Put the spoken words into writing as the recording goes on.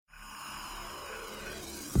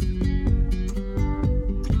Hello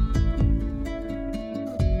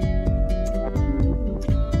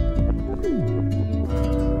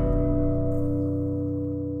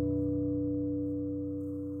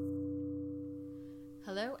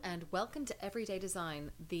and welcome to Everyday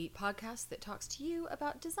Design, the podcast that talks to you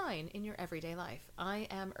about design in your everyday life. I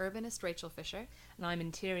am urbanist Rachel Fisher. And I'm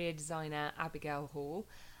interior designer Abigail Hall.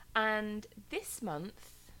 And this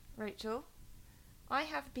month, Rachel, I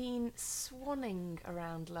have been swanning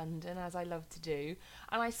around London, as I love to do,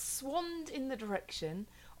 and I swanned in the direction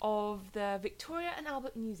of the Victoria and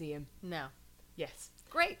Albert Museum. No. Yes.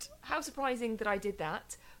 Great. How surprising that I did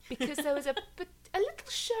that, because there was a little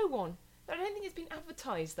show on that I don't think it's been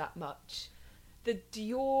advertised that much. The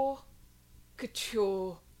Dior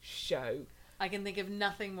Couture show. I can think of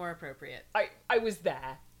nothing more appropriate. I was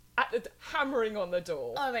there, hammering on the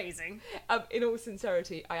door. Amazing. In all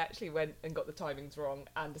sincerity, I actually went and got the timings wrong,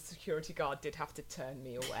 and the security guard did have to turn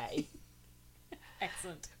me away.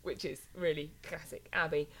 Excellent. Which is really classic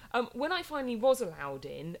Abby. When I finally was allowed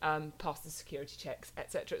in, past the security checks,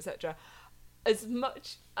 etc., etc., as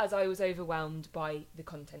much as I was overwhelmed by the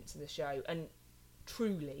contents of the show, and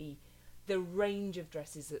truly the range of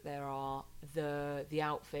dresses that there are, the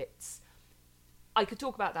outfits, I could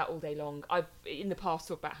talk about that all day long. I've in the past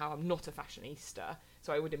talked about how I'm not a fashionista,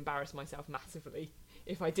 so I would embarrass myself massively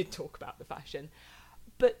if I did talk about the fashion.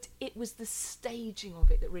 But it was the staging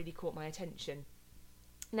of it that really caught my attention.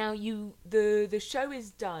 Now, the show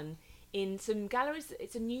is done in some galleries.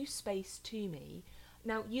 It's a new space to me.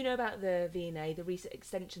 Now, you know about the V&A, the recent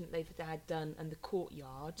extension that they've had done, and the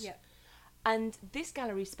courtyard. Yeah. And this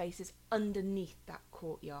gallery space is underneath that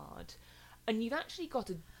courtyard. And you've actually got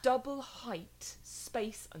a double height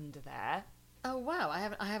space under there. Oh wow,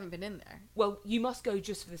 I haven't been in there. Well, you must go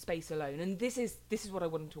just for the space alone. And this is what I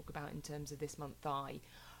want to talk about in terms of this month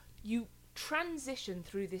You transition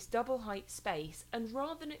through this double height space, and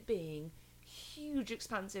rather than it being huge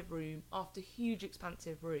expansive room after huge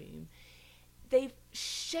expansive room, they've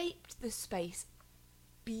shaped the space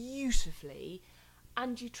beautifully,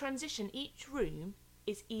 and you transition. Each room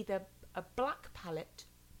is either a black palette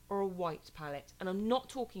or a white palette, and I'm not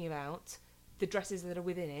talking about the dresses that are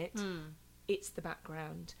within it. It's the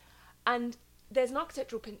background. And there's an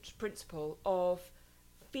architectural principle of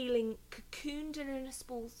feeling cocooned in a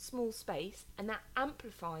small space, and that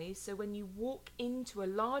amplifies, so when you walk into a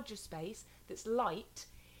larger space that's light,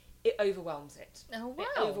 it overwhelms it. Oh wow.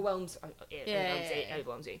 It overwhelms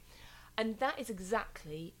you. And that is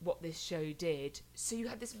exactly what this show did. So you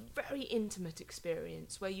had this very intimate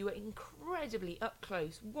experience where you were incredibly up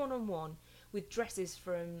close, one-on-one, with dresses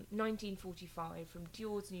from 1945, from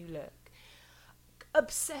Dior's new look.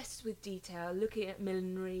 Obsessed with detail, looking at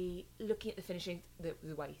millinery, looking at the finishing, the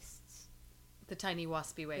waists. The tiny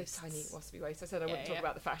waspy waists. The tiny waspy waists. I said I wouldn't talk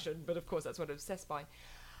about the fashion, but of course that's what I'm obsessed by.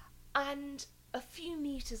 And a few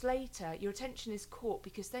metres later, your attention is caught,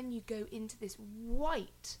 because then you go into this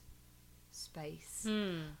white space,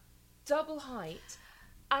 double height,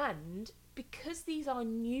 and because these are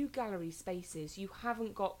new gallery spaces, you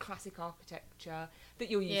haven't got classic architecture that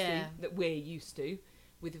you're used to, that we're used to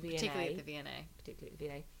with the V&A. Particularly at the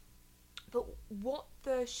V&A. But what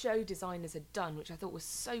the show designers had done, which I thought was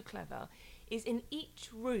so clever, is in each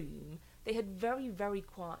room they had very, very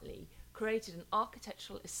quietly created an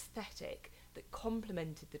architectural aesthetic that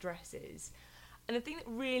complemented the dresses. And the thing that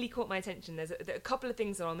really caught my attention, there's a couple of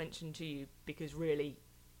things that I'll mention to you, because really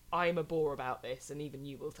I'm a bore about this, and even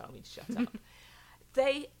you will tell me to shut up.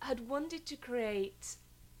 They had wanted to create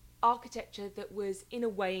architecture that was in a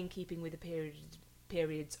way in keeping with the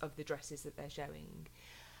periods of the dresses that they're showing.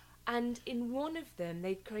 And in one of them,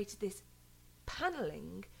 they'd created this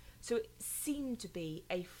panelling, so it seemed to be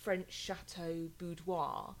a French chateau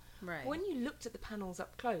boudoir. Right. When you looked at the panels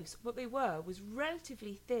up close, what they were was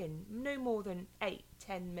relatively thin, no more than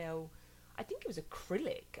 8-10 mil. I think it was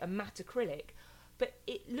acrylic, a matte acrylic, but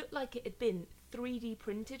it looked like it had been 3D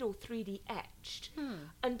printed or 3D etched.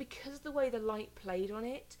 And because of the way the light played on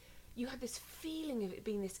it, you had this feeling of it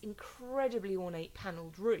being this incredibly ornate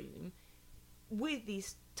panelled room with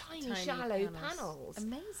these tiny shallow panels.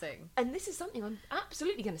 Amazing. And this is something I'm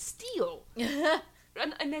absolutely going to steal.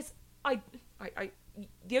 and there's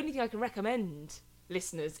the only thing I can recommend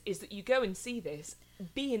listeners is that you go and see this,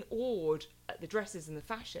 be in awe at the dresses and the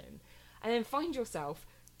fashion, and then find yourself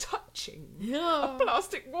touching a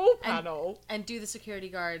plastic wall panel. And do the security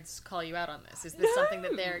guards call you out on this? Is this something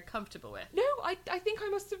that they're comfortable with? No, I think I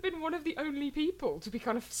must have been one of the only people to be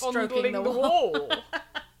kind of stroking fondling the wall.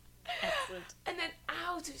 Excellent. And then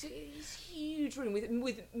out of this huge room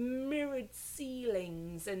with mirrored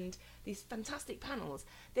ceilings and these fantastic panels.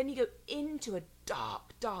 Then you go into a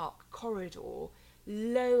dark corridor,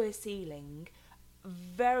 lower ceiling,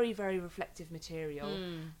 very, very reflective material,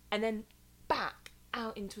 and then back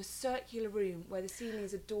out into a circular room where the ceiling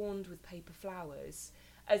is adorned with paper flowers,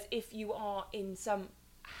 as if you are in some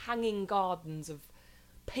hanging gardens of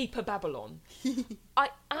paper Babylon. I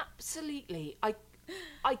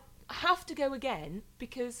have to go again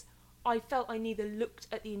because I felt I neither looked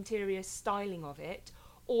at the interior styling of it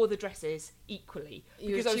or the dresses equally,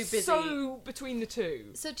 because I was so between the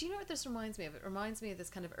two. So do you know what this reminds me of? It reminds me of this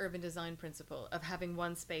kind of urban design principle of having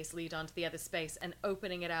one space lead onto the other space and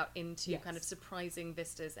opening it out into kind of surprising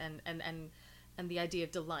vistas and the idea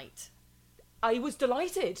of delight. I was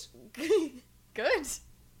delighted. Good.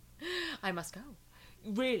 I must go.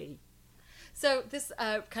 Really. So this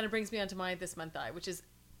kind of brings me on to my This Month I, which is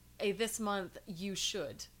a This Month You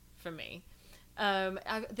Should for me.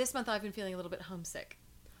 This month I've been feeling a little bit homesick.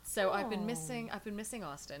 So I've been missing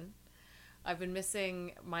Austin. I've been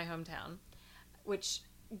missing my hometown, which,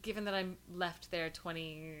 given that I left there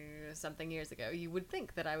 20-something years ago, you would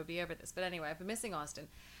think that I would be over this. But anyway, I've been missing Austin.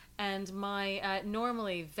 And my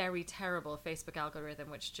normally very terrible Facebook algorithm,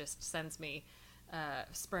 which just sends me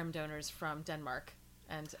sperm donors from Denmark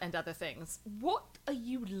and other things. What are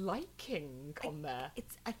you liking on there?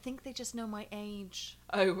 I think they just know my age.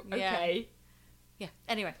 Oh, okay. Yeah.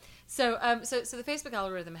 Anyway, so the Facebook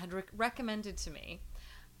algorithm had recommended to me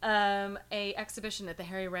a exhibition at the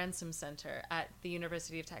Harry Ransom Center at the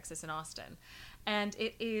University of Texas in Austin, and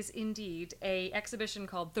it is indeed a exhibition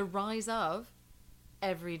called "The Rise of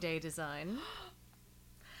Everyday Design."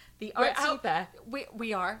 We're out there.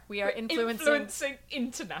 We are influencing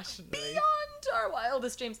internationally beyond our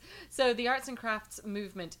wildest dreams. So the arts and crafts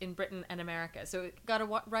movement in Britain and America. So it got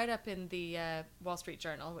a write-up in the Wall Street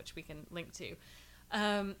Journal, which we can link to.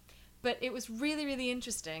 But it was really, really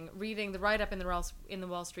interesting reading the write-up in the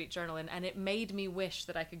Wall Street Journal, and it made me wish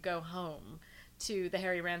that I could go home to the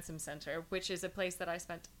Harry Ransom Center, which is a place that I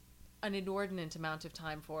spent an inordinate amount of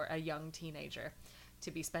time for a young teenager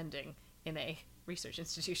to be spending in a research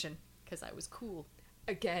institution because I was cool.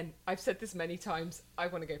 Again, I've said this many times. I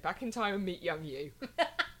want to go back in time and meet young you.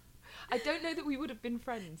 I don't know that we would have been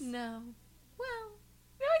friends. No. Well,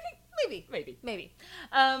 no, I think maybe.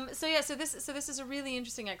 So this is a really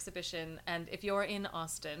interesting exhibition, and if you're in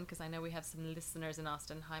Austin, because I know we have some listeners in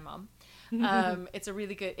Austin, hi mom. It's a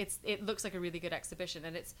really good. It looks like a really good exhibition,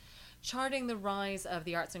 and it's charting the rise of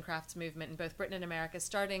the arts and crafts movement in both Britain and America,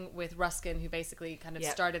 starting with Ruskin, who basically kind of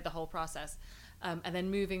started the whole process. And then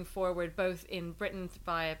moving forward, both in Britain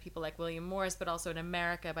via people like William Morris, but also in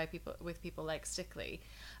America by people like Stickley,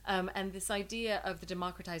 and this idea of the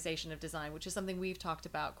democratization of design, which is something we've talked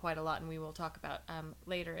about quite a lot, and we will talk about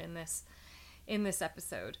later in this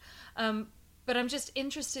episode. But I'm just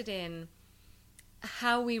interested in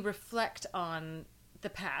how we reflect on the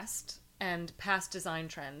past and past design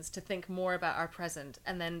trends to think more about our present,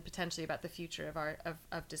 and then potentially about the future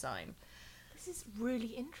of design. This is really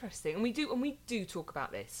interesting, and we do talk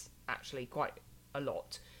about this actually quite a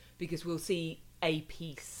lot, because we'll see a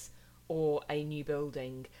piece or a new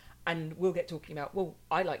building, and we'll get talking about, well,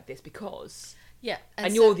 I like this because and so,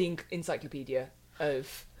 you're the encyclopedia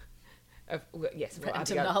of yes,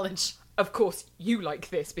 random knowledge. Of course, you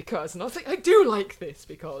like this because, and I was like, I do like this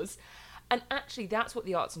because, and actually, that's what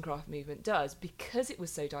the arts and craft movement does, because it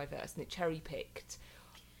was so diverse and it cherry picked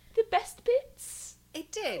the best bits. It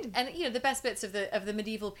did, and the best bits of the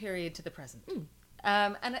medieval period to the present,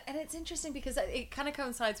 and it's interesting because it kind of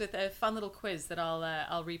coincides with a fun little quiz that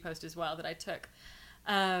I'll repost as well that I took,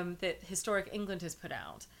 that Historic England has put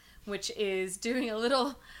out, which is doing a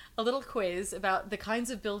little quiz about the kinds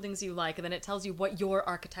of buildings you like, and then it tells you what your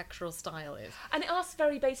architectural style is, and it asks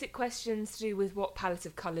very basic questions to do with what palette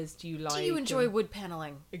of colours do you like. Do you enjoy wood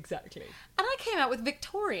paneling? Exactly. And I came out with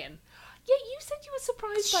Victorian. Yeah, you said you were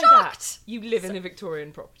surprised by that. You live in a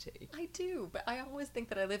Victorian property. I do, but I always think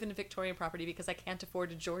that I live in a Victorian property because I can't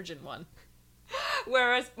afford a Georgian one.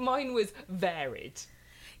 Whereas mine was varied.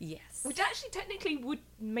 Yes. Which actually technically would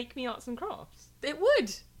make me arts and crafts. It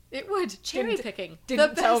would. Cherry picking.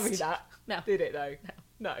 Didn't tell me that. No. Did it though?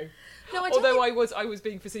 No. No, although I was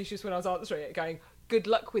being facetious when I was answering it, going, good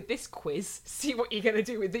luck with this quiz. See what you're going to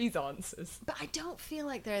do with these answers. But I don't feel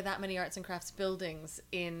like there are that many arts and crafts buildings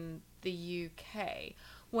in the UK.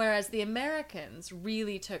 Whereas the Americans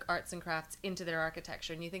really took arts and crafts into their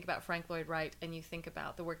architecture. And you think about Frank Lloyd Wright, and you think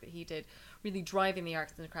about the work that he did, really driving the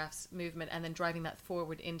arts and crafts movement and then driving that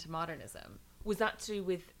forward into modernism. Was that to do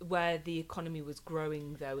with where the economy was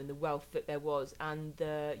growing, though, and the wealth that there was, and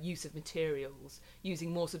the use of materials,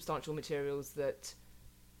 using more substantial materials that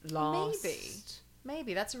last?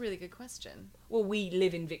 Maybe. That's a really good question. Well, we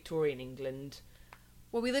live in Victorian England.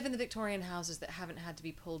 Well, we live in the Victorian houses that haven't had to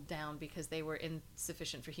be pulled down because they were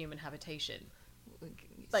insufficient for human habitation.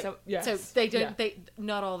 Like, so, yes. So they don't. Yeah.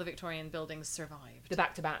 Not all the Victorian buildings survived. The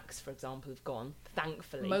back-to-backs, for example, have gone.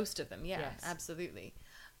 Thankfully, most of them. Yeah, yes. Absolutely.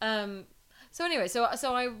 So anyway, so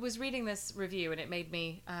I was reading this review and it made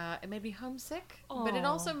me homesick. Aww. But it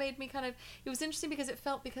also made me it was interesting because it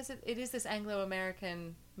felt, because it is this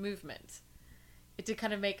Anglo-American movement. It did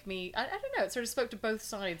kind of make me, I don't know, it sort of spoke to both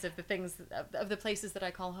sides of the things, of the places that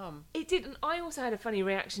I call home. It did, and I also had a funny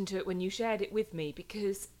reaction to it when you shared it with me,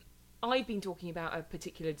 because I've been talking about a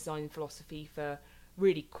particular design philosophy for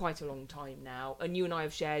really quite a long time now, and you and I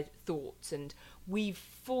have shared thoughts, and we've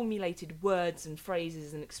formulated words and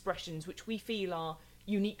phrases and expressions which we feel are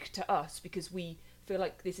unique to us because we feel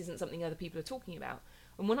like this isn't something other people are talking about.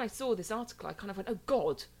 And when I saw this article, I kind of went, oh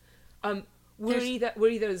God, we're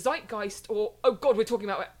either a zeitgeist or, oh God, we're talking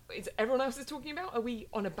about, is everyone else is talking about? Are we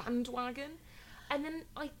on a bandwagon? And then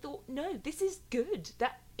I thought, no, this is good.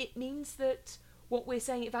 That it means that what we're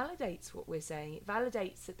saying, it validates what we're saying. It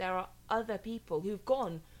validates that there are other people who've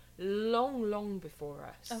gone long, long before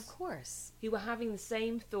us. Of course. Who were having the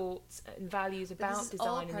same thoughts and values about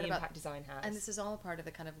design and the impact design has. And this is all part of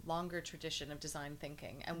the kind of longer tradition of design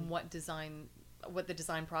thinking and what the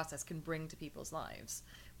design process can bring to people's lives,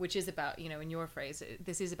 which is about, in your phrase,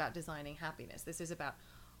 this is about designing happiness. This is about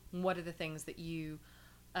what are the things that you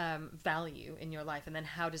value in your life, and then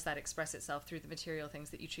how does that express itself through the material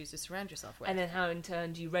things that you choose to surround yourself with, and then how in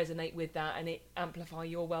turn do you resonate with that and it amplify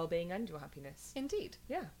your well-being and your happiness. Indeed.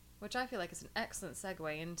 Yeah. Which I feel like is an excellent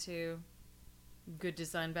segue into good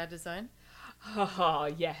design, bad design. Haha,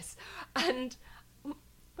 yes. And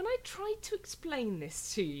when I tried to explain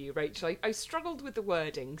this to you, Rachel, I struggled with the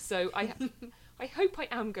wording, so I hope I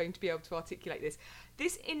am going to be able to articulate this.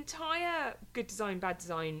 This entire good design, bad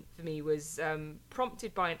design for me was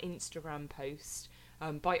prompted by an Instagram post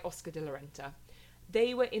by Oscar de la Renta.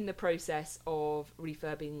 They were in the process of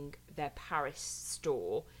refurbing their Paris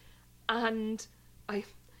store, and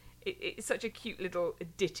it's such a cute little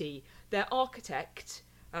ditty. Their architect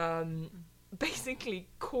basically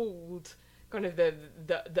called kind of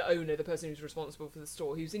the owner, the person who's responsible for the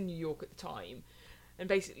store, who's in New York at the time, and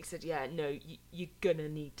basically said, yeah, no, you're gonna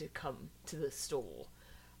need to come to the store.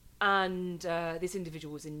 And this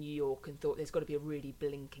individual was in New York and thought there's got to be a really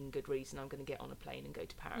blinking good reason I'm going to get on a plane and go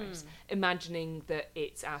to Paris, imagining that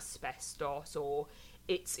it's asbestos or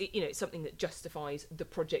it's something that justifies the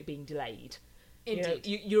project being delayed. Indeed.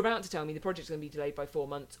 You're about to tell me the project's going to be delayed by 4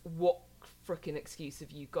 months. What frickin' excuse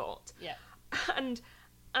have you got? Yeah. And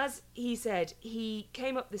as he said, he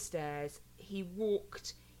came up the stairs, he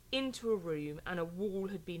walked into a room and a wall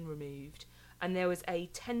had been removed, and there was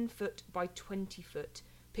a 10-foot by 20-foot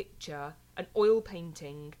picture, an oil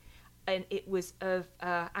painting, and it was of,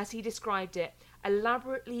 as he described it,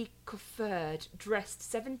 elaborately coiffured, dressed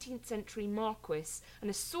 17th century marquis and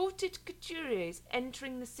assorted couturiers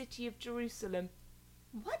entering the city of Jerusalem.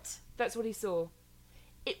 What? That's what he saw.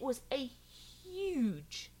 It was a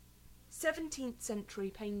huge 17th century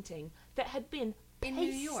painting that had been in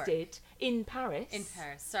New York, in Paris. In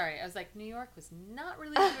Paris. Sorry, I was like, New York was not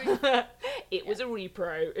really doing. It was a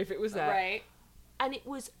repro if it was there. Right. And it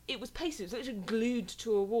was pasted, it was literally glued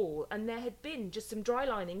to a wall, and there had been just some dry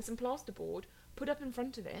lining, some plasterboard put up in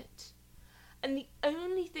front of it. And the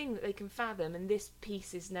only thing that they can fathom, and this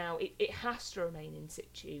piece is now, it has to remain in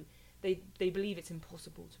situ, they believe it's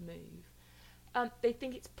impossible to move. They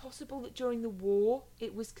think it's possible that during the war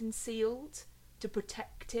it was concealed to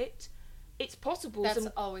protect it. It's possible. That's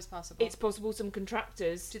always possible. It's possible some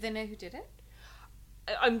contractors... Do they know who did it?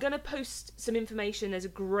 I'm going to post some information. There's a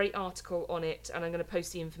great article on it, and I'm going to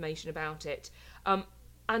post the information about it.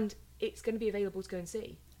 And it's going to be available to go and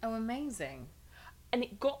see. Oh, amazing. And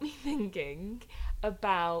it got me thinking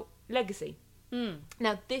about legacy.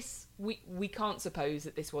 Now, this, we can't suppose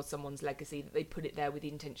that this was someone's legacy, that they put it there with the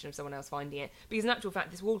intention of someone else finding it. Because in actual fact,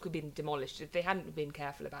 this wall could have been demolished. If they hadn't been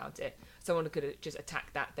careful about it, someone could have just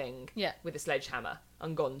attacked that thing with a sledgehammer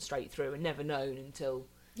and gone straight through and never known until...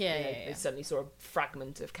 they suddenly saw a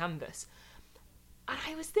fragment of canvas. And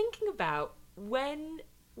I was thinking about when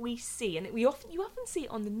we see, and you often see it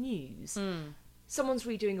on the news, someone's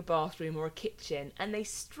redoing a bathroom or a kitchen, and they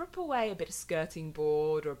strip away a bit of skirting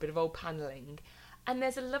board or a bit of old panelling, and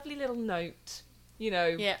there's a lovely little note,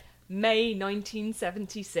 May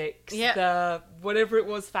 1976, the whatever it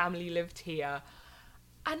was, family lived here,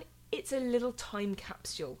 and it's a little time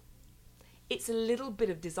capsule. it's a little bit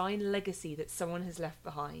of design legacy that someone has left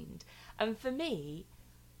behind. And for me,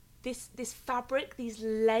 this fabric, these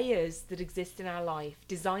layers that exist in our life,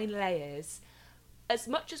 design layers, as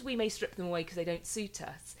much as we may strip them away because they don't suit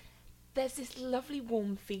us, there's this lovely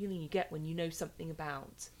warm feeling you get when you know something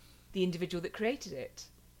about the individual that created it.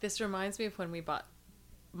 This reminds me of when we bought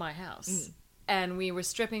my house and we were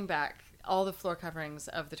stripping back all the floor coverings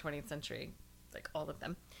of the 20th century, like all of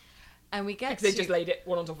them. And we get Because they just laid it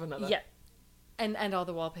one on top of another. Yeah. And all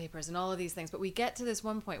the wallpapers and all of these things. But we get to this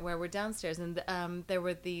one point where we're downstairs and there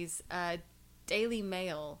were these Daily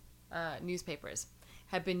Mail newspapers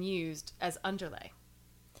had been used as underlay.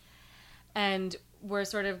 And we're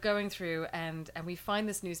sort of going through and we find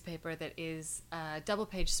this newspaper that is a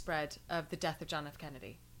double-page spread of the death of John F.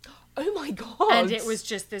 Kennedy. Oh my God. And it was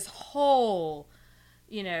just this whole,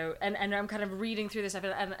 you know, and I'm kind of reading through this stuff.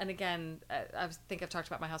 And again, I think I've talked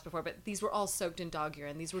about my house before, but these were all soaked in dog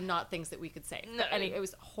urine. These were not things that we could save. No. And it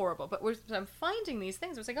was horrible. But I'm finding these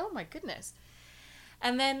things. I was like, oh my goodness.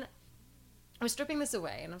 And then I was stripping this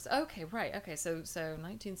away, and I was okay, right, okay. So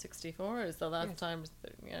 1964 is the last time.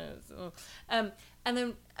 And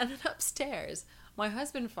then upstairs, my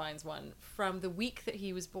husband finds one from the week that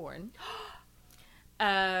he was born,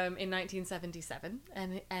 in 1977,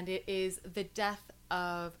 and it is the death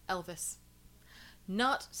of Elvis.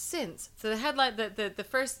 Not since. So the headline, the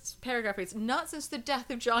first paragraph reads, "Not since the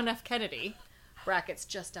death of John F. Kennedy." Brackets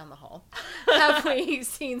just down the hall, have we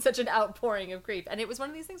seen such an outpouring of grief. And it was one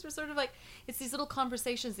of these things where sort of like, it's these little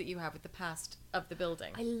conversations that you have with the past of the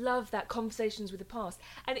building. I love that, conversations with the past.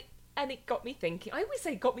 And it got me thinking. I always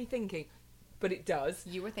say got me thinking, but it does.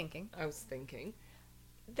 You were thinking. I was thinking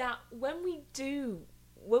that when we do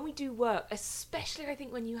work, especially I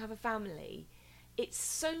think when you have a family, it's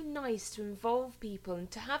so nice to involve people and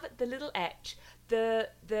to have the little etch, the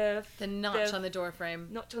notch on the door frame.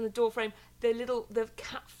 Notch on the door frame, the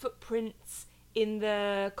cat footprints in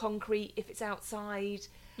the concrete if it's outside,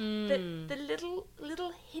 the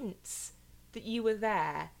little hints that you were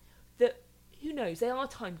there, that who knows, they are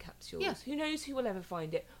time capsules. Yeah. Who knows who will ever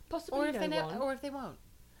find it? Possibly or if no one. Or if they won't.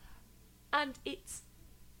 And it's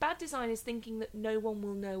bad design is thinking that no one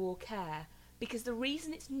will know or care, because the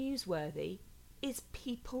reason it's newsworthy is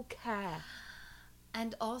people care.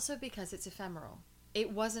 And also because it's ephemeral. It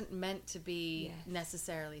wasn't meant to be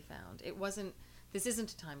necessarily found. This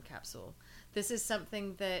isn't a time capsule. This is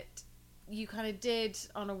something that you kind of did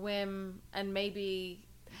on a whim, and maybe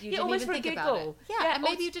you didn't even think about it. Yeah, and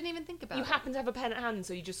maybe you didn't even think about it. You happen to have a pen at hand,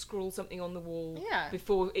 so you just scrawl something on the wall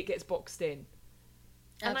before it gets boxed in.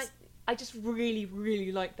 And I just really,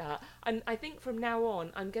 really like that. And I think from now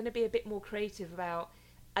on, I'm going to be a bit more creative about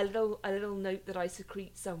a little note that I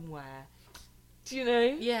secrete somewhere. Do you know?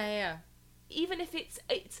 Yeah. Even if it's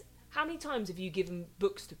how many times have you given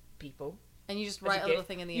books to people? And you just write a little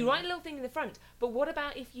thing in the You write a little thing in the front. But what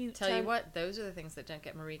about if you tell you what, those are the things that don't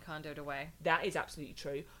get Marie Kondo'd away. That is absolutely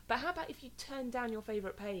true. But how about if you turn down your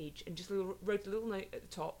favourite page and just wrote a little note at the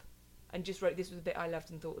top and just wrote, "This was a bit I loved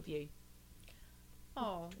and thought of you."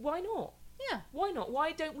 Oh. Why not? Yeah. Why not?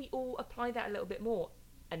 Why don't we all apply that a little bit more?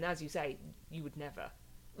 And as you say, you would never.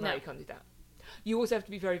 No, you can't do that. You also have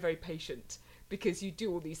to be very, very patient, because you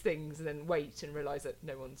do all these things and then wait and realise that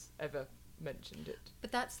no one's ever mentioned it.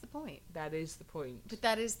 But that's the point. That is the point. But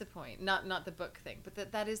that is the point. Not the book thing,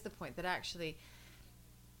 but that is the point. That actually,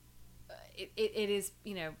 it is,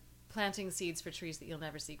 you know, planting seeds for trees that you'll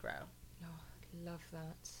never see grow. Oh, I love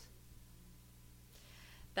that.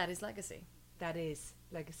 That is legacy. That is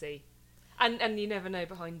legacy. And you never know,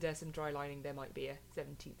 behind some dry lining there might be a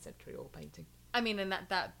 17th century oil painting. I mean, and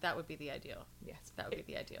that would be the ideal. Yes. That would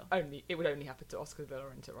be the ideal. It would only happen to Oscar de la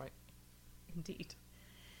Renta, right? Indeed.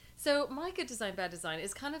 So my good design, bad design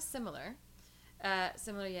is kind of similar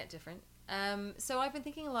yet different. So I've been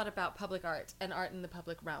thinking a lot about public art and art in the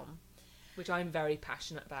public realm, which I'm very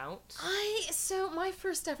passionate about. So my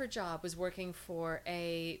first ever job was working for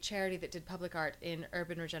a charity that did public art in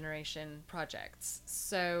urban regeneration projects.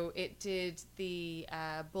 So it did the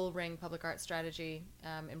Bull Ring Public Art Strategy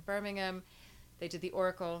in Birmingham. They did the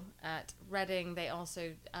Oracle at Reading. They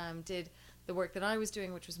also did the work that I was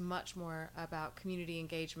doing, which was much more about community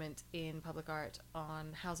engagement in public art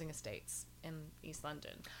on housing estates in East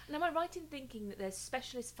London. And am I right in thinking that there's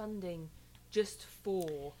specialist funding just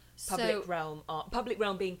for public realm art? Public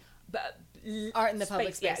realm being art in the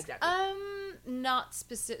public space. Yeah, exactly. Not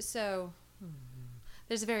specific. So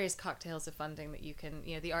there's various cocktails of funding that you can.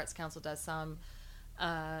 You know, the Arts Council does some.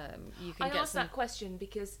 You can I get asked that question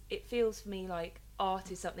because it feels for me like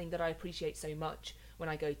art is something that I appreciate so much when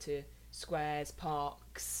I go to squares,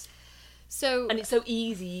 parks. So And it's so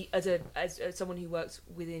easy as someone who works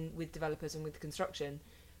with developers and with construction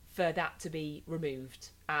for that to be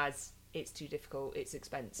removed as it's too difficult, it's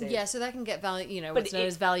expensive. yeah, so that can get value, you know, But what's known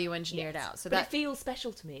as value engineered out. So but that it feels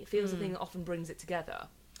special to me. It feels a thing that often brings it together.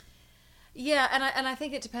 yeah, and I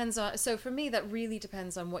think it depends on. So for me, that really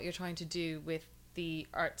depends on what you're trying to do with the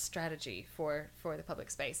art strategy for the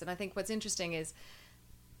public space. And I think what's interesting is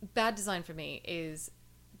bad design for me is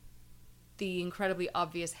the incredibly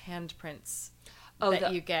obvious handprints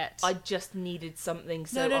that you get. I just needed something,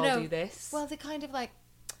 so No. I'll do this. Well, the kind of like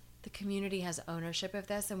the community has ownership of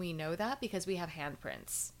this, and we know that because we have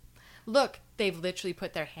handprints. Look, they've literally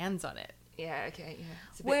put their hands on it. Yeah, okay, yeah.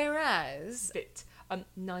 It's a bit, Whereas,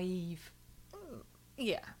 naive.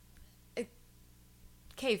 yeah,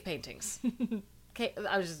 cave paintings.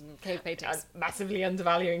 I was just cave paintings. Massively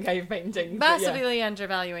undervaluing cave paintings. Massively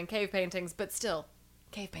undervaluing cave paintings, but still,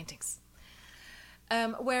 cave paintings.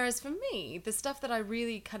 Whereas for me, the stuff that I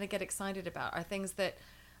really kind of get excited about are things that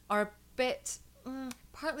are a bit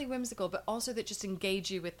partly whimsical, but also that just engage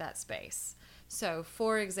you with that space. So,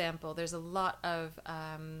 for example, there's a lot of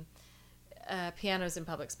pianos in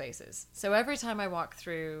public spaces. So every time I walk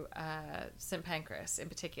through St. Pancras in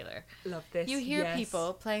particular, Love this. you hear Yes.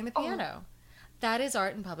 people playing the piano. That is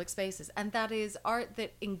art in public spaces. And that is art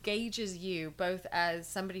that engages you both as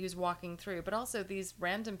somebody who's walking through, but also these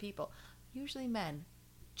random people, usually men,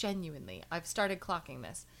 genuinely. I've started clocking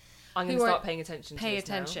this. I'm going to start paying attention to Pay this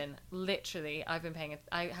now. attention. Literally, I've been paying it.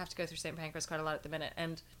 I have to go through St. Pancras quite a lot at the minute,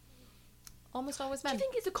 and almost always men. Do you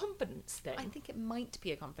think it's a confidence thing? I think it might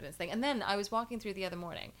be a confidence thing. And then I was walking through the other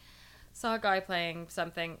morning, saw a guy playing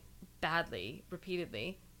something badly,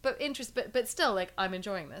 repeatedly, but still, like, I'm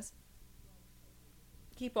enjoying this.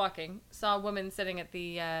 Keep walking. Saw a woman sitting at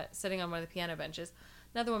the sitting on one of the piano benches.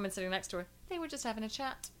 Another woman sitting next to her. They were just having a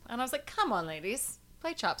chat, and I was like, "Come on, ladies,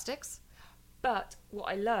 play chopsticks." But what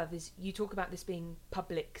I love is you talk about this being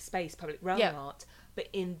public space, public realm Yeah. art, but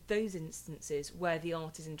in those instances where the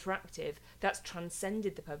art is interactive, that's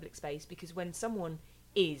transcended the public space, because when someone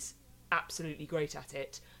is absolutely great at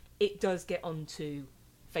it, it does get onto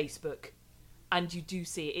Facebook and you do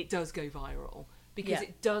see it does go viral, because Yeah.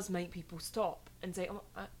 it does make people stop and say, oh,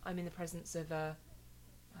 I'm in the presence of a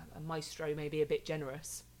maestro, maybe a bit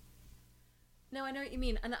generous. No, I know what you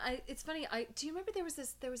mean, and it's funny. Do you remember there was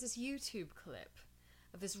this YouTube clip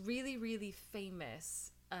of this really, really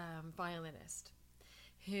famous violinist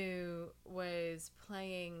who was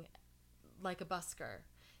playing like a busker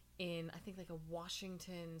in, I think, like a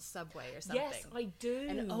Washington subway or something. Yes, I do.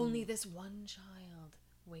 And only this one child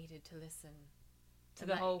waited to listen to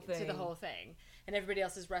the whole thing, and everybody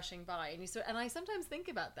else is rushing by. And I sometimes think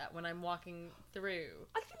about that when I'm walking through.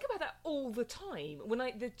 I think about that all the time. When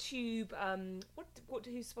the Tube,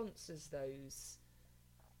 who sponsors those?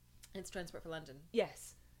 It's Transport for London.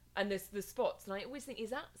 Yes, and there's the spots, and I always think,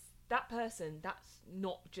 is that person? That's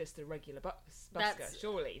not just a regular busker,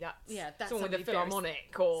 surely. That's someone with a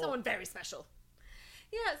philharmonic or someone very special.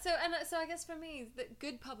 Yeah, so I guess for me, the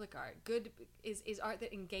good public art, is art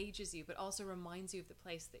that engages you, but also reminds you of the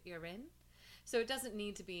place that you're in. So it doesn't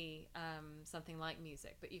need to be something like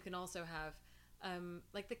music, but you can also have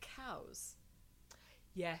like the cows.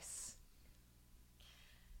 Yes.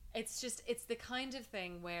 It's the kind of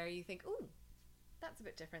thing where you think, ooh, that's a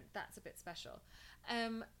bit different, that's a bit special.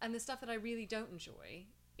 And the stuff that I really don't enjoy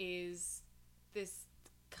is this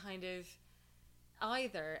kind of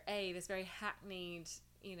either this very hackneyed,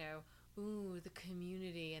 the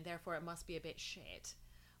community and therefore it must be a bit shit,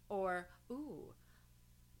 or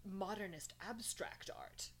modernist abstract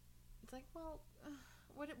art. It's like, well,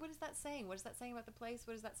 what is that saying? What is that saying about the place?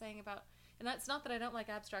 What is that saying about? And that's not that I don't like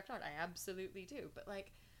abstract art. I absolutely do. But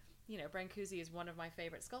like, Brancusi is one of my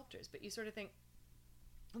favorite sculptors. But you sort of think,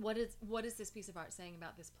 what is this piece of art saying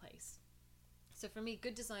about this place? So for me,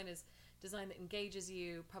 good design is design that engages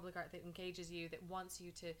you, public art that engages you, that wants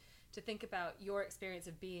you to think about your experience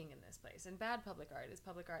of being in this place. And bad public art is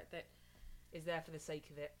public art that is there for the sake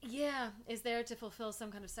of it. Yeah, is there to fulfill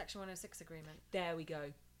some kind of Section 106 agreement. There we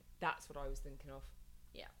go. That's what I was thinking of.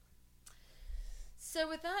 Yeah. So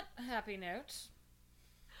with that happy note,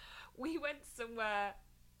 we went somewhere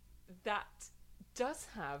that does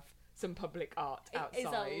have some public art outside. It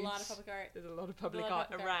is a lot of public art. There's a lot of public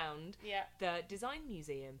art around. Yeah. The Design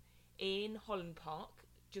Museum in Holland Park,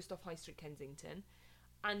 just off High Street, Kensington.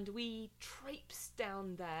 And we traipsed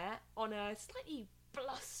down there on a slightly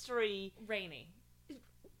blustery...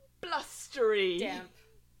 Blustery. Damp.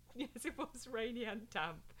 Yes, it was rainy and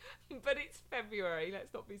damp. But it's February.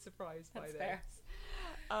 Let's not be surprised by this. Fair.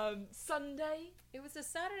 Sunday. It was a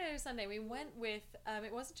Saturday or Sunday. We went with...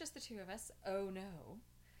 it wasn't just the two of us. Oh, no.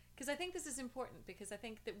 Because I think this is important, because I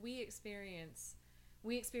think that we experience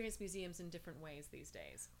museums in different ways these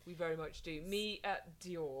days. We very much do. Me at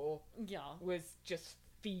Dior Yeah. was just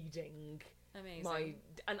feeding Amazing.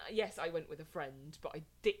 and yes, I went with a friend, but I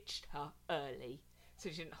ditched her early, so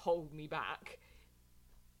she didn't hold me back.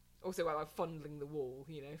 Also, while I'm fondling the wall,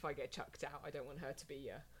 if I get chucked out, I don't want her to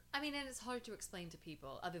be. I mean, and it's hard to explain to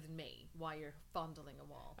people, other than me, why you're fondling a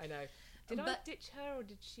wall. I know. Did I ditch her or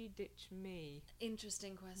did she ditch me?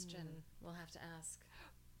 Interesting question. We'll have to ask.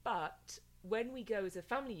 But when we go as a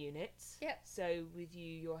family unit, Yep. so with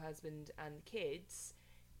you, your husband, and kids,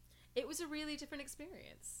 It was a really different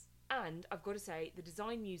experience. and I've got to say, the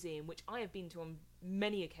Design Museum, which I have been to on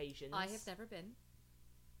many occasions. I have never been.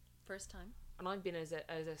 First time. And I've been as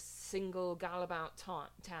a single gal about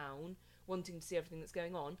town, wanting to see everything that's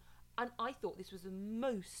going on, and I thought this was the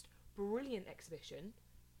most brilliant exhibition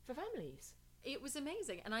for families. It was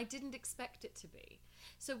amazing, and I didn't expect it to be.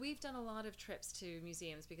 So we've done a lot of trips to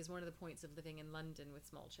museums, because one of the points of living in London with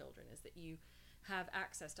small children is that you have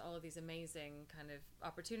access to all of these amazing kind of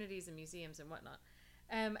opportunities and museums and whatnot.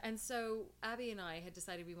 And so Abby and I had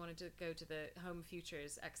decided we wanted to go to the Home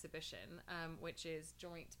Futures exhibition, which is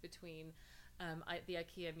joint between the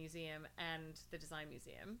IKEA Museum and the Design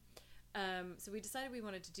Museum. So we decided we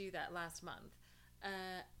wanted to do that last month.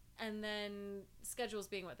 And then, schedules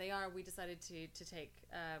being what they are, we decided to take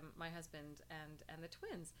my husband and the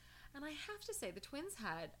twins. And I have to say, the twins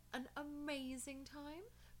had an amazing time.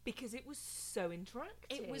 Because it was so interactive.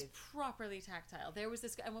 It was properly tactile. There was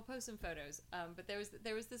this, and we'll post some photos. But there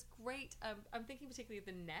was this great. I'm thinking particularly of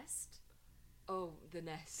the nest. Oh, the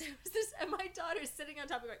nest. There was this, and my daughter's sitting on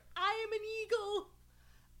top of it, going, "I am an eagle."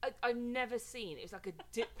 I've never seen. It was like a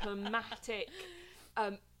diplomatic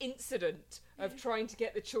incident of trying to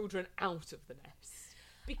get the children out of the nest.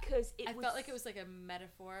 Because I felt like it was like a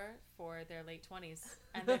metaphor for their late 20s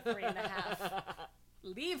and their 3.5.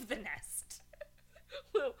 Leave the nest.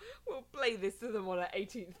 We'll play this to them on their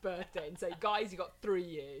 18th birthday and say, guys, you got 3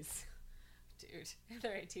 years. Dude,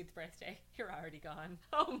 their 18th birthday, you're already gone.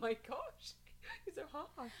 Oh my gosh, you're so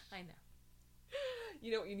harsh. I know.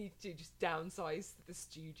 You know what you need to do? Just downsize the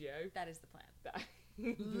studio. That is the plan.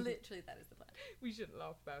 Literally, that is the plan. We shouldn't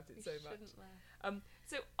laugh about it so much. Shouldn't laugh.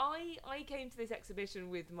 So I came to this exhibition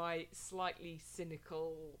with my slightly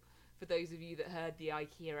cynical, for those of you that heard the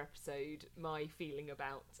IKEA episode, my feeling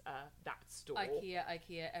about that store.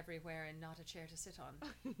 IKEA everywhere and not a chair to sit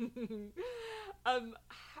on.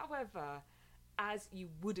 However, as you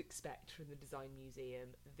would expect from the Design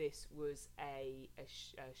Museum, this was a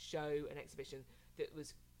show, an exhibition that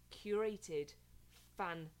was curated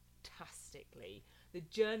fantastically. The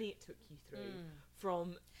journey it took you through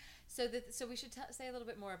from... So we should say a little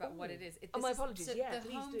bit more about what it is. My apologies. So Yeah, the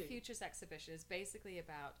please Home do. Futures exhibition is basically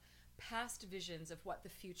about past visions of what the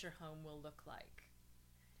future home will look like.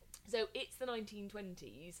 So it's the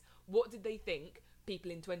 1920s. What did they think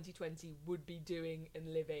people in 2020 would be doing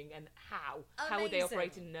and living, and how? How would they Amazing.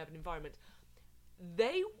 operate in an urban environment?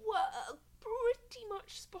 They were pretty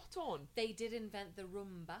much spot on. They did invent the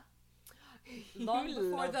Roomba. Long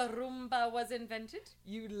before love- the Roomba was invented.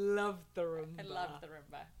 You loved the Roomba. I loved the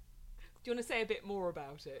Roomba. Do you want to say a bit more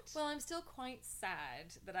about it? Well, I'm still quite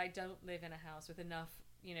sad that I don't live in a house with enough,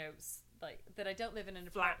 that I don't live in an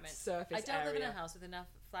Flat apartment. surface I don't live in a area. house with enough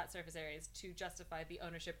flat surface areas to justify the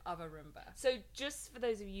ownership of a Roomba. So just for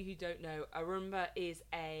those of you who don't know, a Roomba is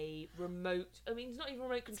a remote... I mean, it's not even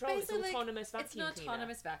remote control, it's an autonomous vacuum cleaner. It's an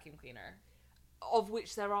autonomous vacuum cleaner. Of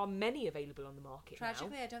which there are many available on the market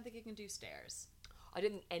Tragically, now. I don't think it can do stairs. I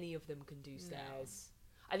don't think any of them can do stairs.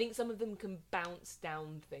 I think some of them can bounce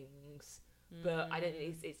down things, but I don't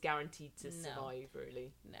think it's guaranteed to survive,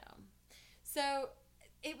 really. No. So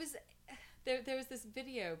it was... There was this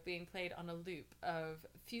video being played on a loop of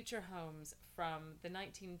future homes from the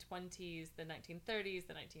 1920s, the 1930s,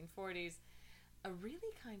 the 1940s. A really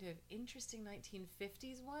kind of interesting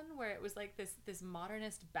 1950s one where it was like this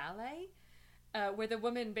modernist ballet where the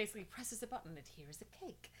woman basically presses a button and here is a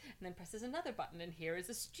cake, and then presses another button and here is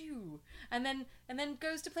a stew, and then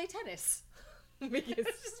goes to play tennis. Because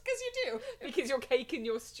Just because you do. because your cake and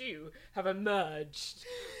your stew have emerged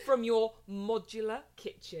from your modular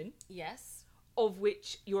kitchen, Yes. of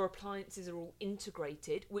which your appliances are all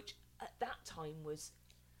integrated, which at that time was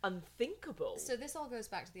unthinkable. So this all goes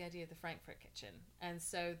back to the idea of the Frankfurt kitchen, and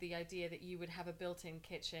so the idea that you would have a built-in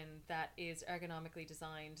kitchen that is ergonomically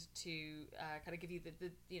designed to kind of give you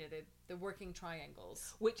the working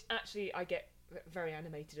triangles. Which actually I get very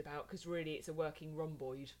animated about, because really it's a working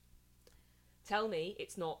rhomboid. Tell me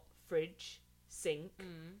it's not fridge, sink,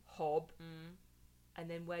 hob, and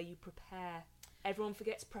then where you prepare. Everyone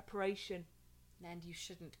forgets preparation. And you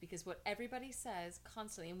shouldn't, because what everybody says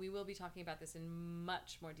constantly, and we will be talking about this in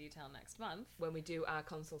much more detail next month, when we do our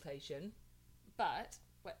consultation. but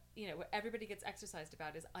what everybody gets exercised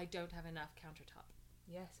about is, I don't have enough countertop.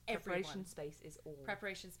 Yes, Everyone. preparation space is all.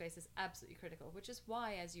 Preparation space is absolutely critical, which is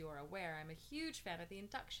why, as you are aware, I'm a huge fan of the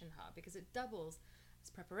induction hob, because it doubles as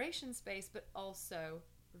preparation space but also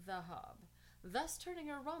the hob, thus turning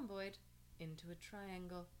a rhomboid into a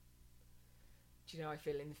triangle. Do you know, I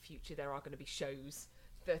feel in the future there are going to be shows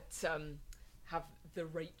that have the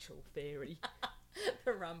Rachel theory.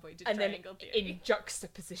 The rhomboid to And triangle then theory. in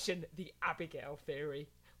juxtaposition, the Abigail theory.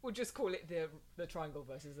 We'll just call it the triangle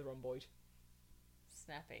versus the rhomboid.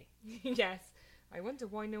 Snappy. Yes. I wonder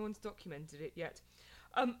why no one's documented it yet.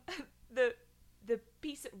 The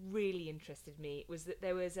piece that really interested me was that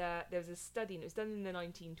there was a study, and it was done in the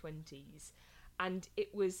 1920s, and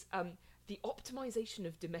it was the optimization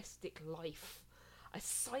of domestic life, a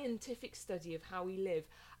scientific study of how we live,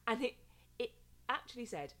 and it actually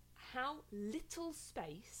said, how little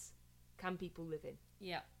space can people live in?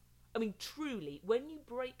 Yeah. I mean, truly, when you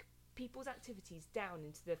break people's activities down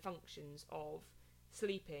into the functions of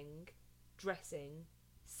sleeping, dressing,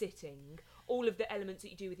 sitting, all of the elements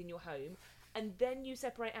that you do within your home, and then you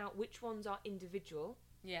separate out which ones are individual,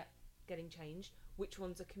 Yeah. getting changed, which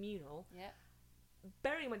ones are communal. Yeah.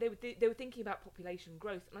 Bearing in mind, they were thinking about population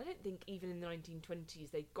growth, and I don't think even in the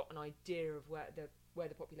 1920s they got an idea of where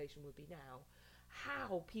the population would be now,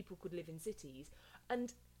 how people could live in cities.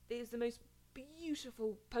 And there's the most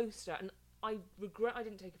beautiful poster, and I regret I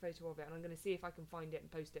didn't take a photo of it, and I'm going to see if I can find it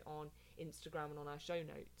and post it on Instagram and on our show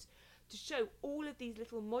notes, to show all of these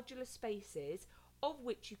little modular spaces of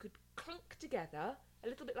which you could clunk together a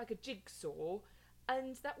little bit like a jigsaw,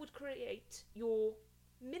 and that would create your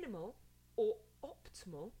minimal or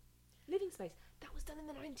optimal living space. That was done in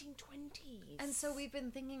the 1920s. And so we've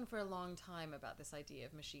been thinking for a long time about this idea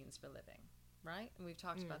of machines for living, right? And we've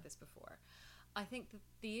talked about this before. I think that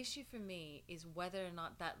the issue for me is whether or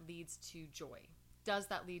not that leads to joy. Does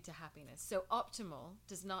that lead to happiness? So optimal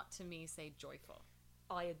does not, to me, say joyful.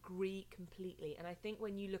 I agree completely. And I think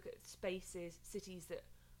when you look at spaces, cities that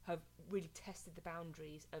have really tested the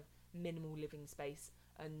boundaries of minimal living space,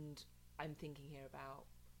 and I'm thinking here about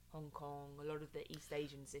Hong Kong, a lot of the East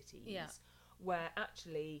Asian cities, where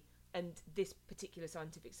actually, and this particular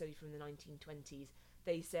scientific study from the 1920s,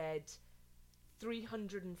 they said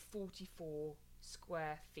 344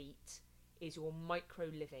 square feet is your micro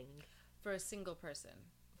living. For a single person.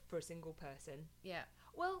 For a single person. Yeah.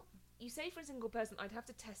 Well, you say for a single person, I'd have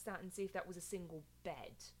to test that and see if that was a single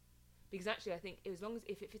bed. Because actually I think as long as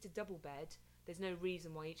if it fits a double bed, there's no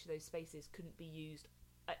reason why each of those spaces couldn't be used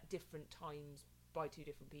at different times by two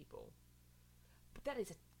different people. But that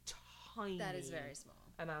is a tiny That is very small.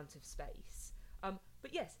 amount of space.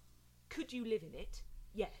 But yes, could you live in it?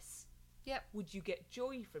 Yes. Yep. Would you get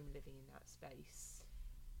joy from living in that space?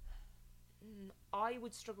 I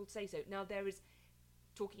would struggle to say so. Now, there is,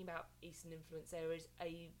 talking about Eastern influence, there is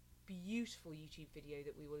a beautiful YouTube video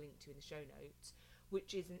that we will link to in the show notes,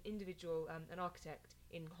 which is an individual, an architect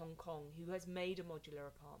in Hong Kong, who has made a modular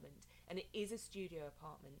apartment, and it is a studio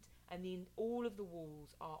apartment, and all of the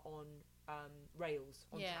walls are on rails,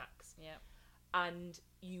 on tracks. Yeah. And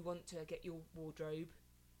you want to get your wardrobe,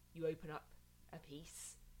 you open up a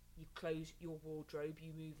piece, you close your wardrobe,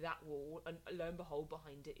 you move that wall, and lo and behold,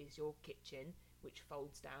 behind it is your kitchen, which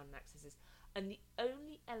folds down and accesses. And the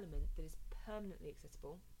only element that is permanently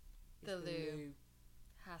accessible is The the loo. loo.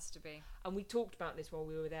 Has to be. And we talked about this while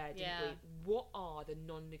we were there, didn't Yeah. we? What are the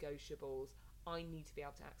non-negotiables? I need to be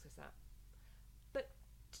able to access that. But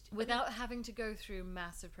Without having to go through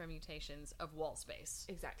massive permutations of wall space.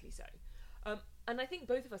 exactly so. And I think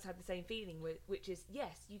both of us had the same feeling, which is,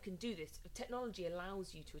 yes, you can do this. Technology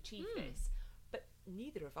allows you to achieve this, but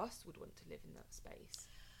neither of us would want to live in that space.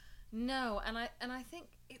 No, and I think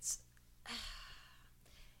it's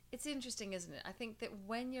interesting, isn't it? I think that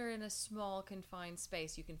when you're in a small confined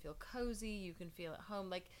space, you can feel cozy, you can feel at home,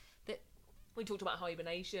 like that. We talked about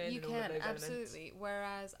hibernation You and all of can those absolutely. elements.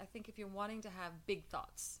 Whereas I think if you're wanting to have big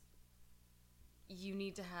thoughts, you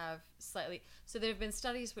need to have slightly. So there have been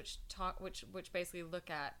studies which basically look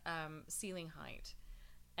at ceiling height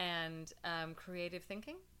and creative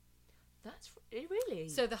thinking. That's really...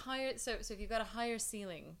 So the higher, so if you've got a higher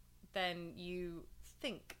ceiling, then you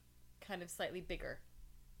think kind of slightly bigger.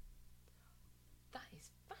 That is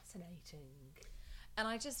fascinating. And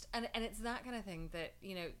I just and it's that kind of thing that,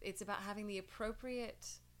 you know, it's about having the appropriate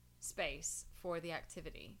space for the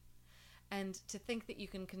activity. And to think that you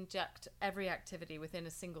can conduct every activity within a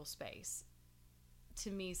single space,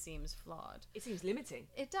 to me seems flawed. It seems limiting.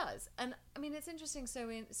 It does. And I mean, it's interesting.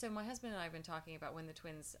 So my husband and I have been talking about when the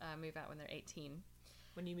twins move out when they're 18.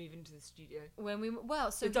 When you move into the studio. When we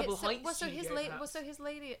so the double height studio, so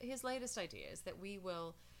his latest idea is that we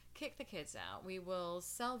will kick the kids out. We will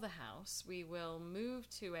sell the house. We will move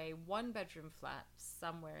to a 1-bedroom flat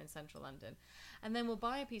somewhere in central London, and then we'll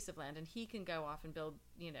buy a piece of land, and he can go off and build,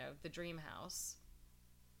 the dream house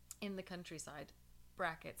in the countryside.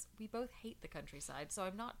 Brackets. We both hate the countryside, so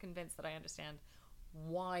I'm not convinced that I understand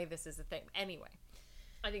why this is a thing. Anyway.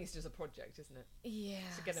 I think it's just a project, isn't it? Yeah.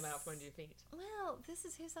 To get them out from under your feet. Well, this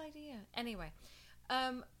is his idea. Anyway,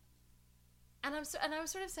 and I was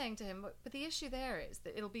sort of saying to him, but the issue there is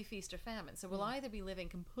that it'll be feast or famine. So we'll either be living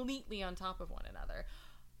completely on top of one another,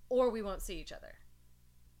 or we won't see each other.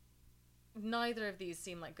 Neither of these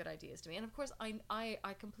seem like good ideas to me. And of course, I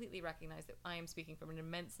completely recognize that I am speaking from an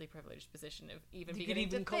immensely privileged position of even beginning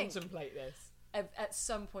to contemplate this. At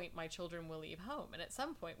some point my children will leave home, and at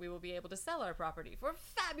some point we will be able to sell our property for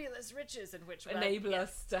fabulous riches in which enable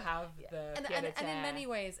us to have the and in many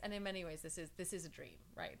ways this is a dream,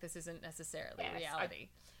 right? This isn't necessarily reality.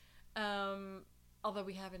 Although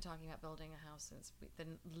we have been talking about building a house since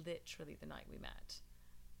literally the night we met,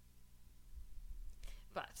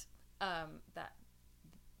 but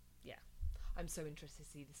I'm so interested to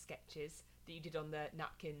see the sketches that you did on the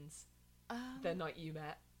napkins the night you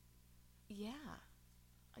met. Yeah,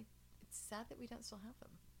 it's sad that we don't still have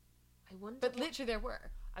them. I wonder. But literally, there were.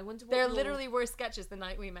 I wonder. There literally were sketches the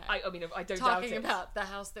night we met. I mean, I don't talking doubt it. about the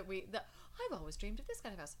house that I've always dreamed of this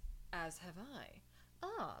kind of house, as have I.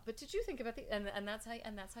 But did you think about and that's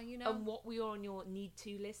how you know. And what were on your need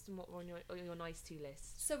to list, and what were on your nice to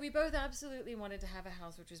list? So we both absolutely wanted to have a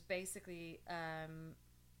house which was basically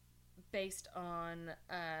based on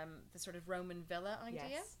the sort of Roman villa idea.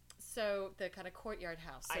 Yes. So the kind of courtyard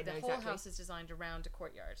house. So the whole house is designed around a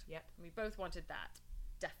courtyard. Yep. We both wanted that,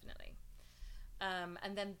 definitely.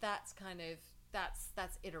 And then that's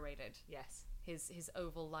iterated. Yes. His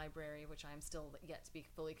oval library, which I am still yet to be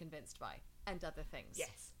fully convinced by, and other things.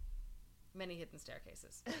 Yes. Many hidden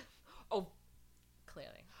staircases. Oh,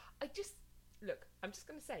 clearly. I'm just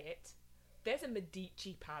going to say it. There's a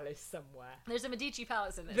Medici palace somewhere. There's a Medici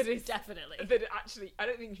palace in this, definitely. That actually, I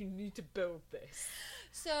don't think you need to build this.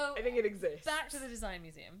 So I think it exists. Back to the design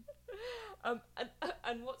museum.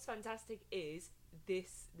 And what's fantastic is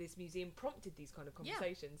this museum prompted these kind of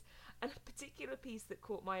conversations. Yeah. And a particular piece that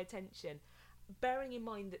caught my attention, bearing in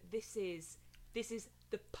mind that this is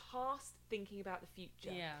the past thinking about the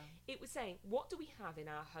future. Yeah. It was saying, what do we have in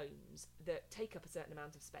our homes that take up a certain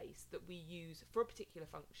amount of space that we use for a particular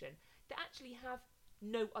function that actually have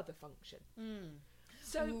no other function?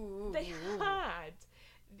 So they had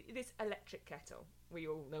this electric kettle. We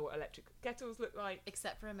all know what electric kettles look like.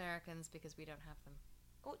 Except for Americans, because we don't have them.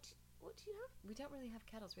 What do you have? We don't really have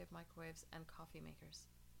kettles. We have microwaves and coffee makers.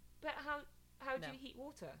 But how do you heat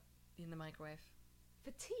water? In the microwave.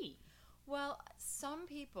 For tea? Well, some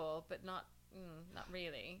people, but not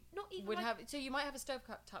really. Not even would have. So you might have a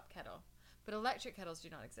stovetop kettle, but electric kettles do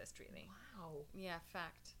not exist really. Wow. Yeah,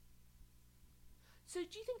 fact. So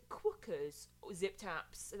do you think cookers or zip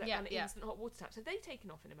taps and instant hot water taps, have they taken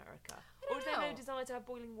off in America? Or is there no desire to have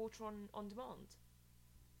boiling water on demand?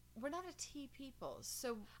 We're not a tea people,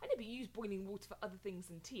 so I know, but you use boiling water for other things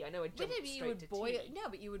than tea. I know I jumped straight to tea. No,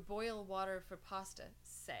 but you would boil water for pasta,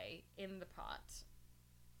 say, in the pot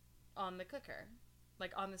on the cooker.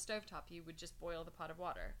 Like on the stovetop, you would just boil the pot of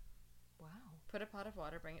water. Wow. Put a pot of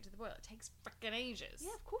water, bring it to the boil. It takes frickin' ages.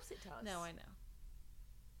 Yeah, of course it does. No, I know.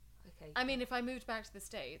 Okay. I mean, if I moved back to the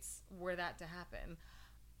States, were that to happen,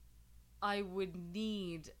 I would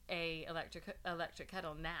need a electric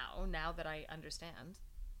kettle now that I understand.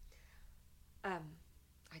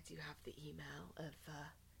 I do have the email of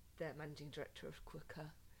the managing director of Quooker.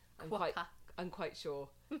 I'm quite sure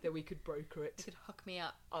that we could broker it. You could hook me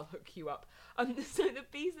up. I'll hook you up. So the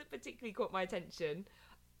piece that particularly caught my attention,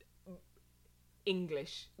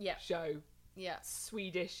 English show,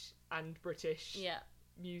 Swedish and British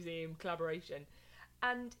museum collaboration,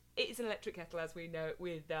 and it is an electric kettle, as we know,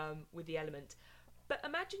 with the Element. But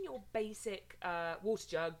imagine your basic water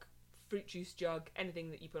jug, fruit juice jug,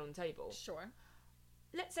 anything that you put on the table. Sure.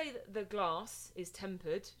 Let's say that the glass is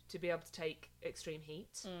tempered to be able to take extreme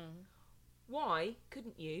heat. Why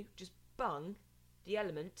couldn't you just bung the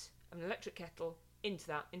Element of an electric kettle into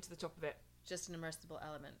the top of it? Just an immersible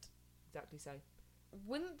element. Exactly so.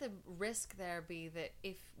 Wouldn't the risk there be that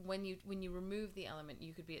when you remove the element,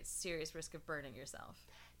 you could be at serious risk of burning yourself?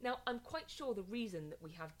 Now, I'm quite sure the reason that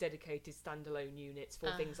we have dedicated standalone units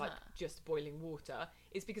for things like just boiling water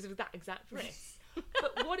is because of that exact risk.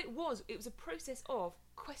 But what it was a process of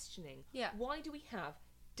questioning. Yeah. Why do we have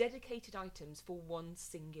dedicated items for one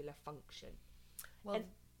singular function? Well, And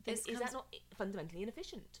is that not fundamentally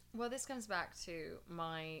inefficient? Well, this comes back to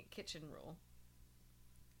my kitchen rule,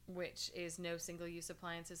 which is no single-use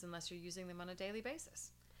appliances unless you're using them on a daily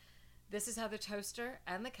basis. This is how the toaster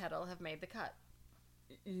and the kettle have made the cut.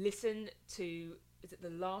 Listen to, is it the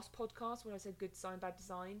last podcast where I said good design, bad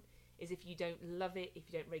design? Is if you don't love it, if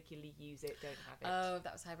you don't regularly use it, don't have it. Oh,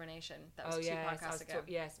 that was hibernation. That was two podcasts ago.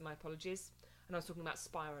 Yes, my apologies. And I was talking about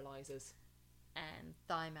spiralizers. And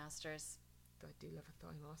thigh masters. I do love a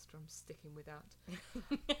thigh master. I'm sticking with that.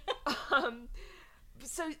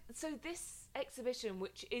 So this exhibition,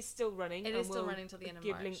 which is still running, it is still running till the end of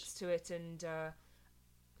March. Give links to it and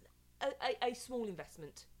a small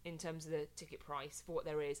investment in terms of the ticket price for what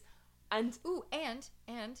there is, and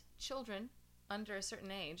and children under a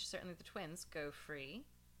certain age, certainly the twins, go free.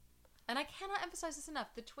 And I cannot emphasize this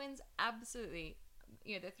enough. The twins absolutely,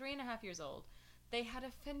 they're 3.5 years old. They had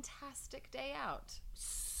a fantastic day out.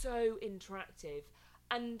 So interactive,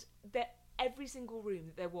 and every single room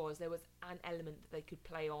that there was an element that they could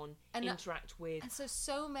play on, and interact with. And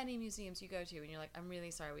so many museums you go to and you're like, I'm really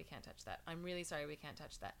sorry we can't touch that. I'm really sorry we can't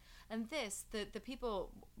touch that. And this, the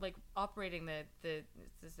people like operating the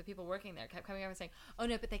people working there kept coming up and saying, oh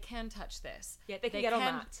no, but they can touch this. Yeah, they can get on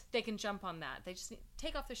that. They can jump on that. They just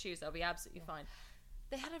take off their shoes. They'll be absolutely fine.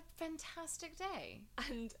 They had a fantastic day.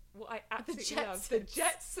 And what I absolutely love, the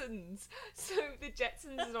Jetsons. So the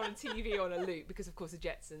Jetsons is on TV on a loop because, of course, the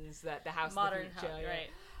Jetsons, the house modern of the future, house, right?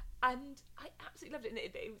 And I absolutely loved it.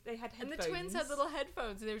 And they had headphones. And the twins had little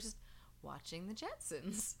headphones, and they were just watching the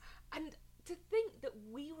Jetsons. And to think that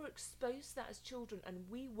we were exposed to that as children, and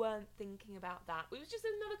we weren't thinking about that. It was just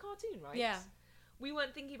another cartoon, right? Yeah. We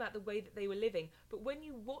weren't thinking about the way that they were living, but when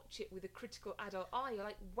you watch it with a critical adult eye, you're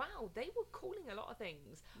like, wow, they were calling a lot of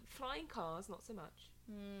things. Flying cars, not so much.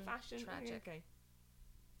 Fashion, tragic. Okay.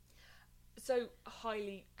 So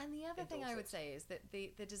highly. And the other thing I would say is that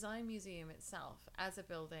the Design Museum itself, as a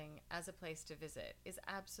building, as a place to visit, is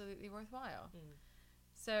absolutely worthwhile.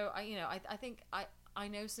 So I think I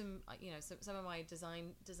know some of my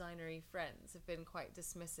designery friends have been quite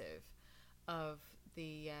dismissive of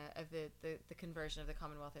the conversion of the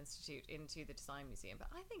Commonwealth Institute into the Design Museum, but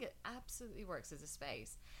I think it absolutely works as a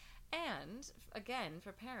space. And again,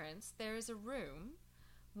 for parents, there is a room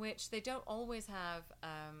which they don't always have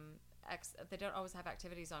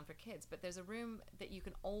activities on for kids, but there's a room that you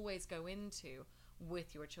can always go into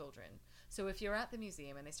with your children. So if you're at the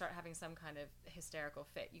museum and they start having some kind of hysterical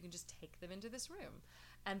fit, you can just take them into this room.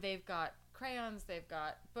 And they've got crayons, they've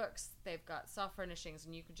got books, they've got soft furnishings,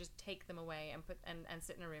 and you can just take them away and and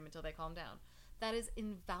sit in a room until they calm down. That is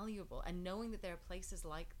invaluable. And knowing that there are places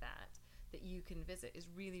like that you can visit is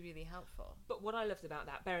really, really helpful. But what I loved about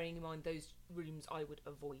that, bearing in mind those rooms I would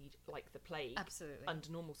avoid like the plague. Absolutely. Under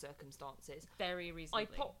normal circumstances. Very reasonably.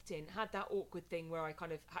 I popped in, had that awkward thing where I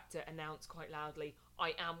kind of had to announce quite loudly,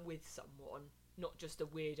 I am with someone, not just a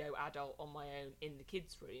weirdo adult on my own in the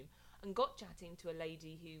kids' room, and got chatting to a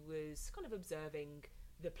lady who was kind of observing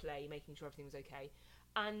the play, making sure everything was okay.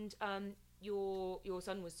 And your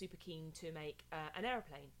son was super keen to make an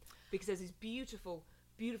aeroplane, because there's this beautiful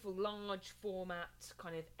large format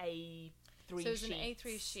kind of A3 sheet. So it was an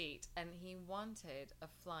A3 sheet, and he wanted a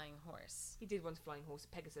flying horse. He did want a flying horse,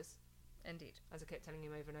 Pegasus. Indeed. As I kept telling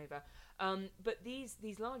him over and over. But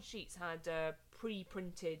these large sheets had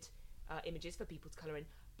pre-printed images for people to colour in,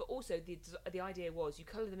 but also the idea was you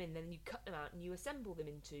colour them in, then you cut them out and you assemble them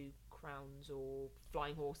into crowns or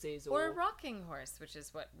flying horses. Or a rocking horse, which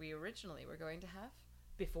is what we originally were going to have.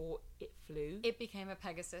 Before it flew. It became a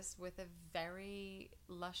Pegasus with a very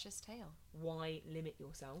luscious tail. Why limit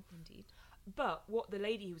yourself? Indeed. But what the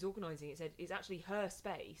lady who was organising it said is actually her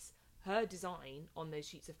space, her design on those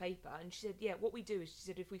sheets of paper. And she said, yeah, what we do is, she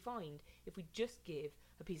said, if we just give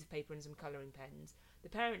a piece of paper and some colouring pens, the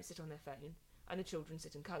parents sit on their phone and the children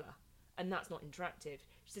sit and colour. And that's not interactive.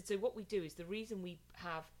 She said, so what we do is, the reason we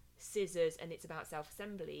have scissors and it's about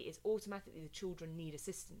self-assembly is automatically the children need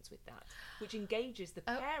assistance with that, which engages the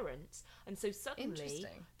parents, and so suddenly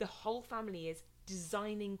the whole family is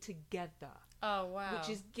designing together. Oh wow. Which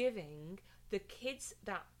is giving the kids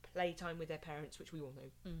that playtime with their parents, which we all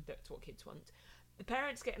know that's what kids want. The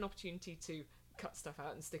parents get an opportunity to cut stuff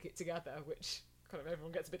out and stick it together, which kind of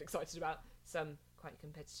everyone gets a bit excited about, some quite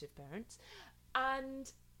competitive parents,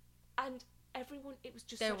 and everyone, it was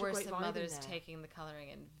just there such a were great some vibe mothers in there. taking the colouring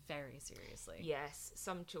in very seriously. Yes,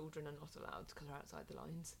 some children are not allowed to colour outside the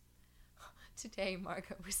lines. Today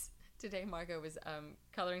Margot was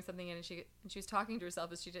colouring something in, and she was talking to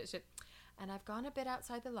herself as she did. And I've gone a bit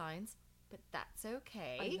outside the lines. but that's I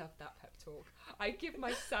okay. love that pep talk. I give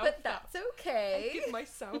myself But that's I okay. give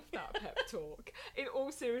myself that pep talk. In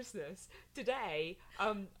all seriousness, today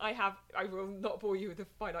I will not bore you with the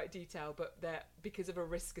finite detail, but because of a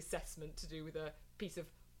risk assessment to do with a piece of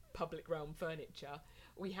public realm furniture,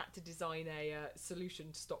 we had to design a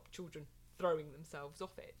solution to stop children throwing themselves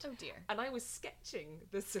off it. Oh dear. And I was sketching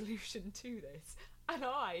the solution to this, and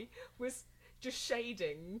I was just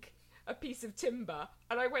shading a piece of timber,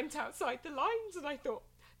 and I went outside the lines, and I thought,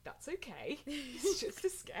 that's okay. It's just a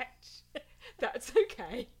sketch. That's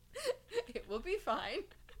okay. It will be fine.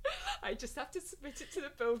 I just have to submit it to the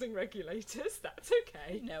building regulators. That's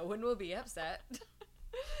okay. No one will be upset.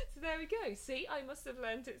 So there we go. See, I must have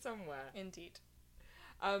learnt it somewhere. Indeed.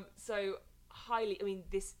 So highly, I mean,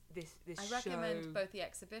 this I show... recommend both the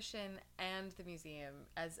exhibition and the museum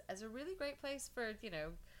as a really great place for,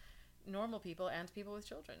 normal people and people with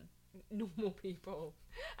children. normal people,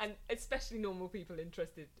 and especially normal people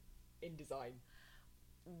interested in design.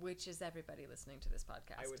 Which is everybody listening to this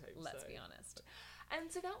podcast. I would hope Let's so. be honest.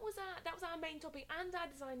 And so that was our main topic and our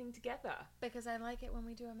designing together. Because I like it when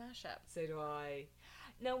we do a mashup. So do I.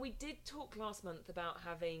 Now, we did talk last month about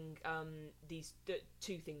having these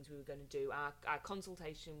two things we were going to do. Our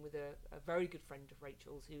consultation with a very good friend of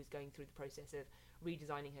Rachel's who's going through the process of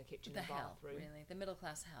redesigning her kitchen The and hell, bathroom. really. The middle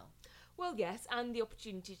class hell. Well, yes, and the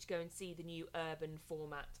opportunity to go and see the new urban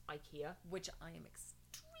format IKEA. Which I am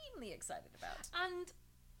extremely excited about. And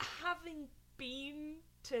having been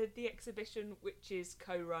to the exhibition, which is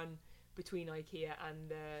co-run between IKEA and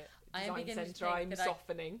the design centre, I'm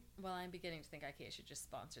softening. Well, I'm beginning to think IKEA should just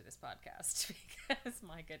sponsor this podcast because,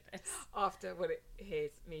 my goodness. After what it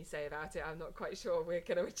hears me say about it, I'm not quite sure we're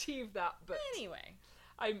going to achieve that, but Anyway.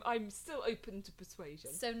 I'm still open to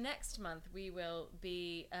persuasion. So next month we will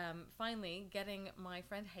be finally getting my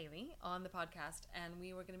friend Hayley on the podcast, and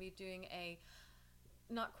we were going to be doing a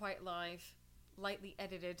not quite live, lightly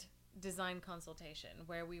edited design consultation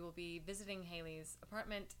where we will be visiting Hayley's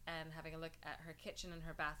apartment and having a look at her kitchen and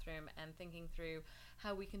her bathroom and thinking through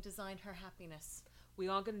how we can design her happiness. We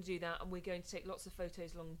are going to do that, and we're going to take lots of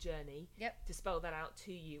photos along the journey to spell that out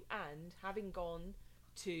to you. And having gone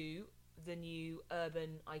to the new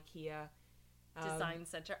urban IKEA Design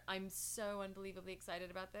Centre, I'm so unbelievably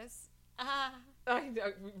excited about this. I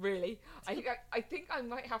know, really. I think I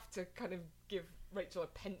might have to kind of give Rachel a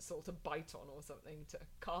pencil to bite on or something to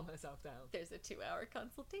calm herself down. There's a 2-hour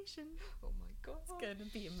consultation. Oh my god. It's going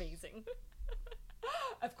to be amazing.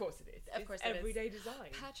 Of course it is. Of course it's it is. everyday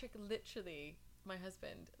design. Patrick my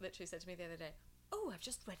husband, literally said to me the other day, "Oh, I've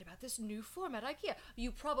just read about this new form at IKEA.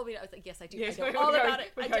 You probably know." I was like, "Yes, I do. Yes, I know we're all going, about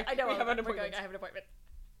it. we're I going. know We all have about an it. We're going. appointment. I have an appointment."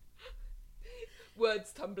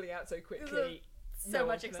 Words tumbling out so quickly. So no one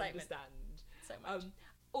much can excitement. Understand. So much.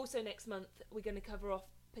 Also next month we're going to cover off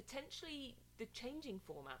potentially the changing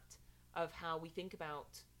format of how we think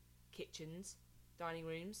about kitchens, dining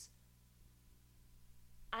rooms,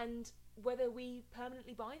 and whether we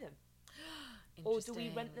permanently buy them or do we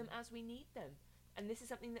rent them as we need them. And this is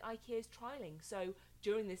something that IKEA is trialling. So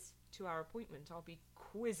during this 2-hour appointment, I'll be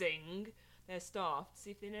quizzing their staff to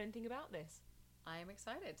see if they know anything about this. I am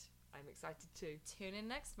excited. I'm excited too. Tune in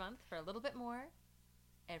next month for a little bit more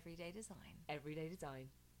everyday design. Everyday design.